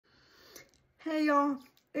Hey y'all,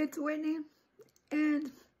 it's Whitney,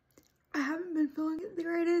 and I haven't been feeling the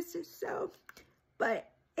greatest,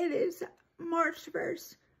 but it is March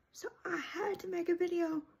 1st, so I had to make a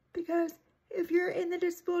video because if you're in the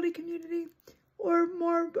disability community, or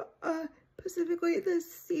more specifically the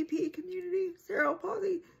CP community, cerebral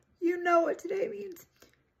palsy, you know what today means.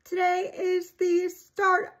 Today is the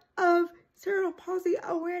start of Cerebral Palsy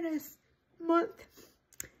Awareness Month,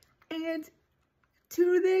 and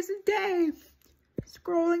to this day,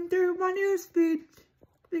 scrolling through my newsfeed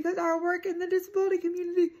because I work in the disability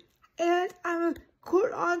community and I'm a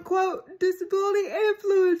quote-unquote disability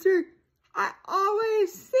influencer, I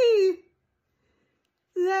always see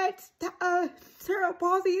that cerebral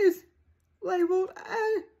palsy is labeled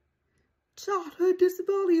a childhood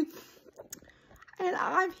disability. And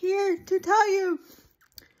I'm here to tell you,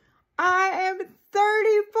 I am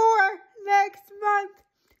 34 next month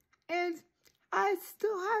and I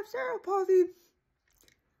still have cerebral palsy.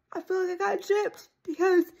 I feel like I got gypped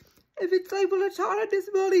because if it's labeled a childhood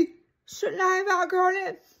disability, shouldn't I have outgrown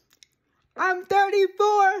it? I'm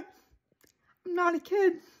 34. I'm not a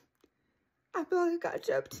kid. I feel like I got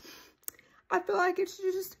gypped. I feel like it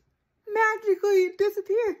should just magically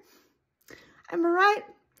disappear. Am I right?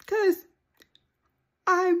 Because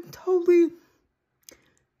I'm totally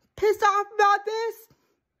pissed off about this.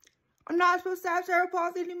 I'm not supposed to have cerebral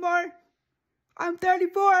palsy anymore. I'm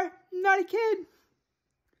 34, I'm not a kid.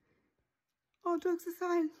 All jokes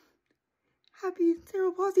aside, happy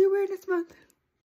Cerebral Palsy Awareness Month.